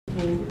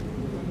people.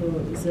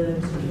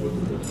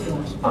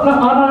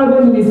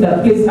 Honorable Minister,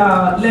 please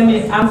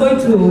I'm going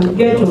to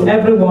get to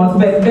everyone,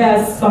 but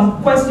there's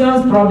some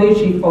questions probably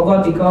she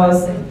forgot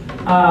because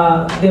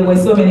there were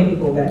so many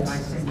people that,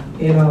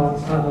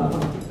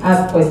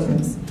 asked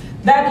questions.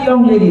 That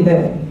young lady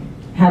there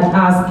had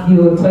asked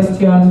you a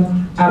question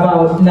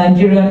about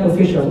Nigerian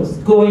officials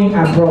going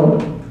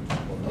abroad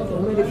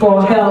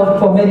for help,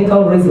 for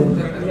medical reasons.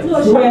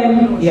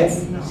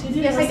 Yes.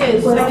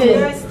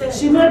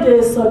 She made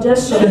a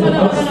suggestion.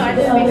 No, I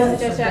didn't make a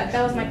suggestion.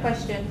 That was my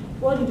question.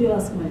 What did you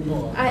ask, my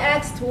dear? I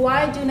asked,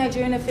 why do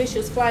Nigerian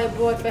officials fly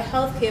abroad for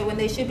healthcare when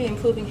they should be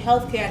improving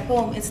healthcare at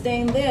home and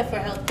staying there for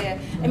healthcare?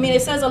 I mean,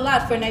 it says a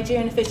lot for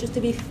Nigerian officials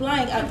to be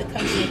flying out the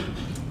country.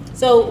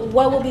 So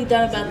what will be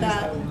done about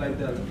that?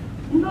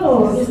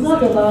 No, it's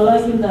not about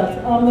liking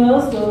that. I'm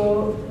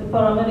also a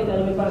paramedic,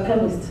 I'm a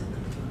biochemist,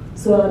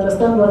 so I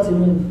understand what you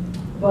mean.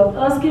 But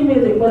asking me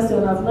the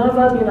question, I've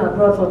never been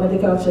abroad for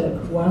medical check,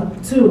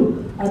 1.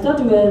 2, I thought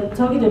we were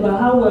talking about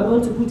how we're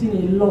going to put in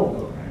a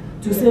law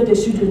to say they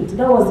shouldn't.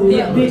 That was the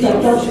bit I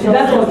thought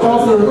that was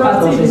also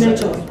proactive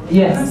nature.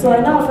 Yes. So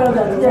I now felt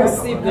that,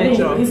 yes,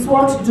 it's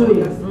worth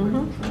doing.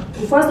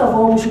 First of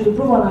all, we should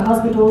improve on our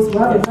hospitals. We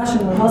have a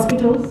national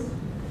hospital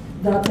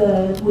that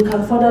we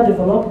can further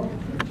develop.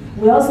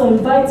 We're also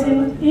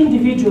inviting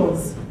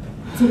individuals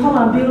to come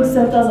and build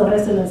centers of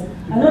excellence.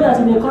 I know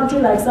that in a country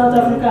like South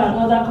Africa and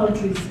other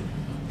countries,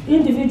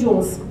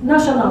 individuals,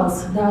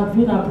 nationals that have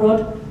been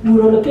abroad will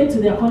relocate to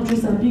their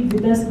countries and build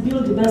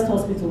the best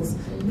hospitals,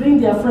 bring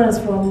their friends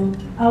from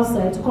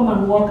outside to come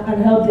and work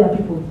and help their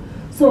people.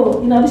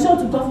 So in addition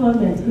to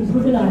government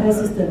improving our health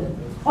system,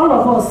 all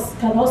of us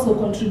can also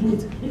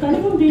contribute. It can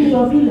even be in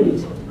your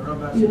village.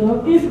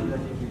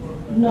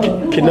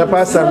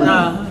 Kidnappers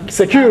and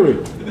security.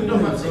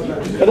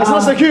 But that's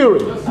not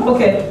security.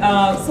 Okay,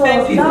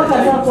 thank you. That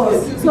can help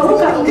us. So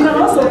we can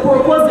also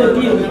propose a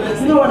bill.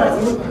 You know what I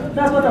mean?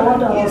 That's what I want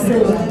to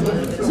say.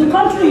 The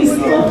country is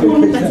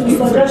open to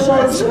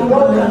suggestions and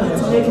what we can do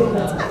to make it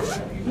better.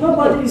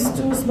 Nobody is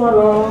too small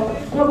or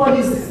nobody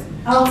is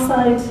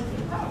outside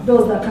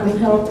those that can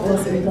help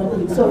us with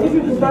that. So if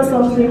you prepare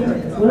something,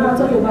 we're not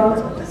talking about,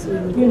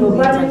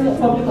 banning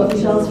public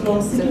officials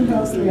from seeking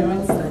help to their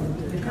outside.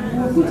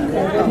 Put it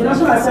there. The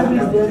National Assembly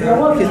is there. They're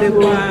working to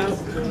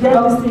get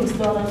these things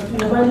done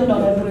and reminding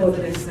on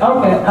everybody.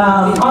 Okay,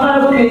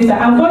 Honorable Minister,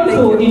 I'm going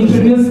to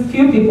introduce a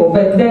few people,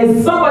 but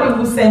there's somebody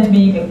who sent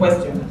me a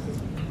question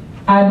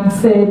and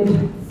said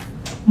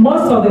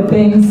most of the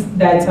things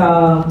that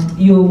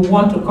you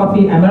want to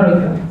copy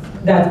America,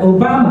 that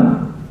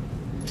Obama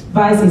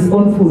buys his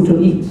own food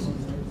to eat.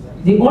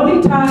 The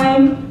only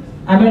time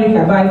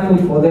America buys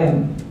food for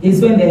them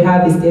is when they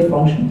have a state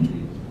function.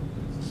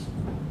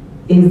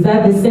 Is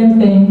that the same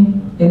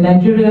thing in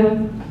Nigeria?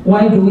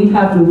 Why do we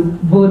have to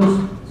vote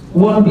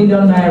 1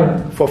 billion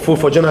naira for food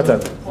for Jonathan?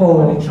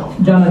 For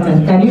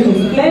Jonathan, can you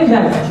explain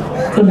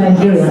that to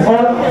Nigeria?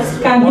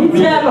 Or can you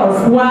tell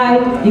us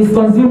why he's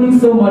consuming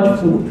so much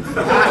food?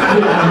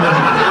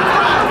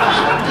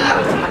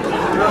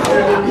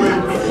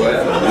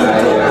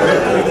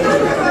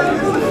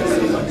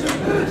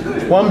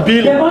 1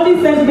 billion. They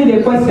only sent me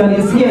the question,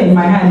 it's here in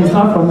my hand, it's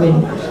not from me.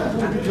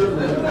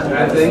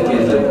 I think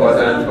it's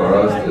important for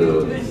us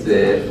to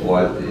say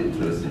what the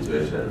true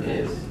situation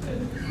is.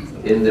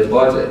 In the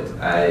budget,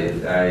 I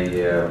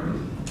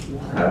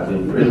have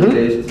been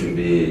privileged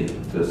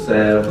to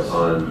serve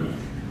on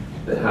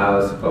the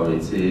House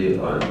Committee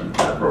on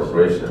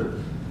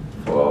Appropriation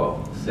for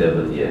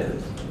 7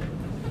 years.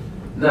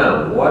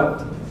 Now, what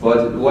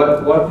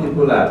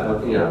people are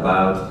talking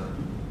about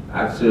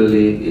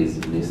actually is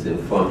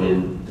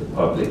misinforming the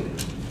public.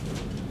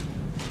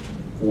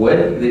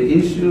 When the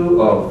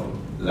issue of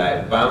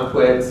like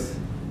banquets,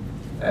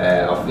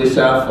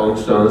 official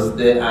functions,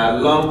 they are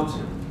lumped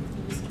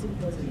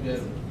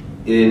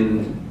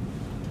in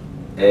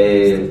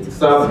a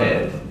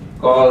subhead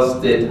called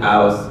State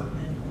House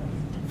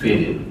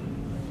feeding.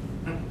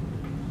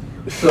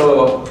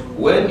 So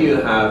when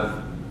you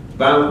have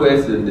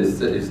banquets in the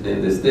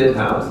State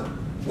House,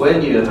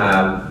 when you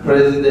have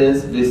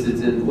presidents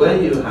visiting,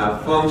 when you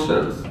have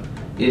functions,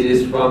 it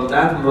is from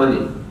that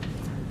money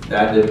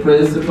that the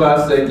principal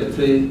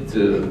secretary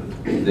to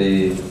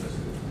the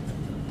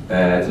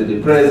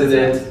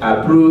president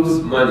approves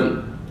money.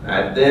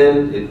 And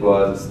then it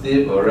was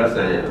Steve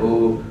Orasanya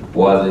who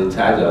was in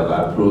charge of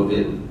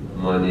approving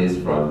monies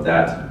from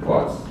that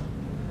pot.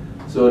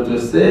 So to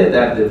say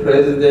that the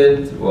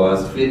president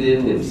was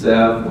feeding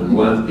himself with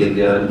 1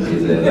 billion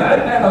is a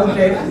lie.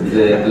 Okay. It's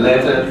a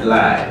blatant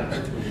lie.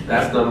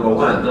 That's number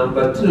one.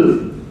 Number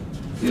two,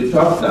 you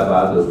talked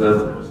about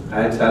November.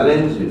 I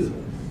challenge you.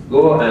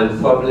 Go and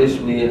publish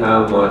me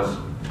how much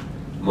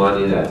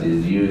money that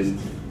is used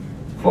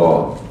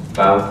for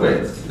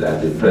banquets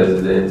that the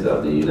President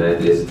of the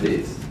United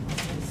States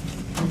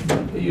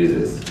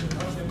uses.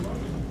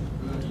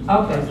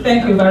 Okay,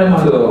 thank you very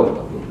much.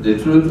 So, the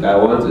truth I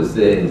want to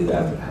say is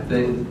that I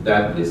think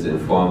that was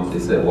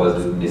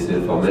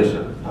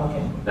misinformation.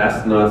 Okay.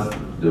 That's not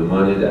the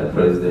money that the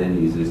President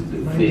uses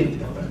to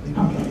feed.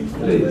 Okay.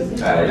 Please,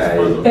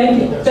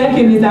 Thank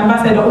you, Mr.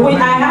 Ambassador.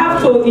 I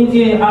have to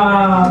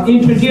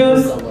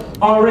introduce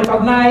or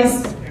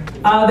recognize.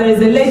 There is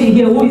a lady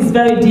here who is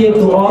very dear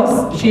to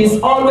us. She's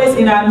always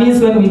in our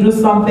midst when we do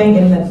something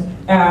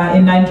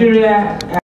in Nigeria.